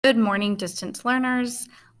Good morning, distance learners.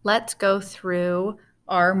 Let's go through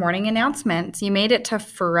our morning announcements. You made it to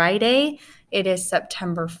Friday. It is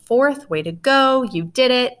September 4th. Way to go. You did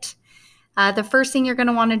it. The first thing you're going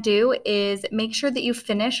to want to do is make sure that you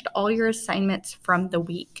finished all your assignments from the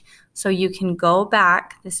week. So you can go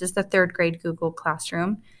back. This is the third grade Google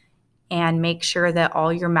Classroom, and make sure that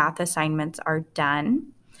all your math assignments are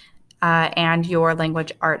done and your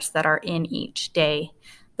language arts that are in each day.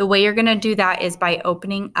 The way you're going to do that is by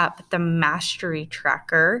opening up the Mastery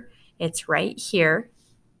Tracker. It's right here.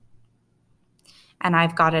 And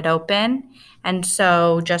I've got it open. And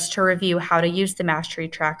so just to review how to use the Mastery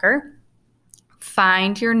Tracker,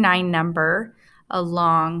 find your 9 number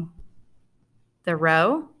along the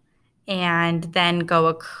row and then go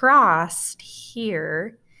across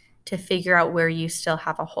here to figure out where you still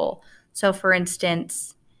have a hole. So for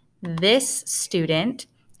instance, this student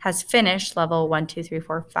has finished level 1, 2, 3,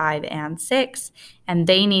 4, 5, and 6, and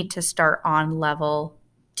they need to start on level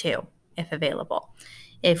 2 if available.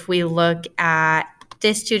 If we look at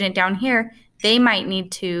this student down here, they might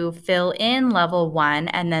need to fill in level 1,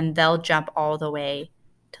 and then they'll jump all the way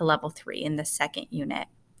to level 3 in the second unit.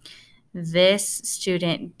 This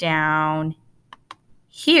student down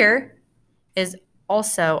here is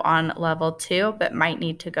also on level 2, but might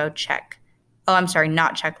need to go check. Oh, I'm sorry,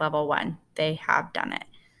 not check level 1. They have done it.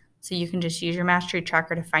 So you can just use your Mastery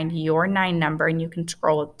Tracker to find your 9 number, and you can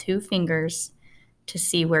scroll with 2 fingers to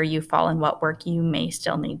see where you fall and what work you may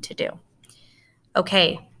still need to do.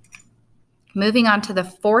 Okay, moving on to the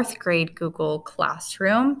 4th grade Google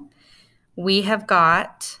Classroom, we have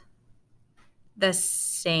got the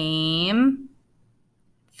same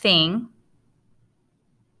thing,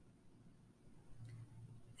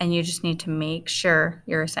 and you just need to make sure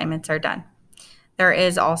your assignments are done. There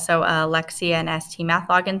is also a Lexia and ST Math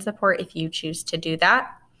login support if you choose to do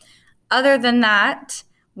that. Other than that,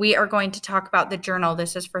 we are going to talk about the journal.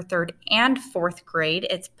 This is for 3rd and 4th grade.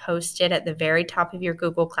 It's posted at the very top of your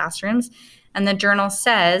Google Classrooms. And the journal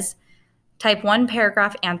says, type 1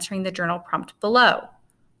 paragraph answering the journal prompt below.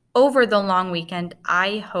 Over the long weekend,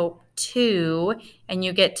 I hope to, and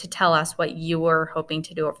you get to tell us what you were hoping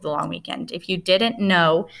to do over the long weekend. If you didn't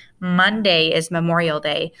know, Monday is Memorial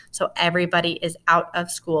Day, so everybody is out of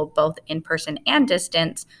school, both in person and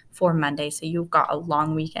distance, for Monday. So you've got a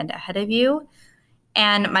long weekend ahead of you.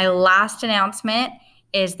 And my last announcement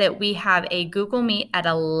is that we have a Google Meet at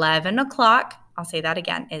 11 o'clock. I'll say that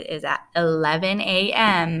again. It is at 11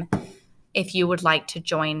 a.m. if you would like to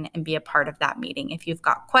join and be a part of that meeting. If you've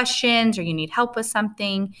got questions or you need help with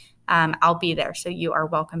something, I'll be there. So you are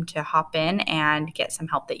welcome to hop in and get some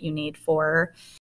help that you need for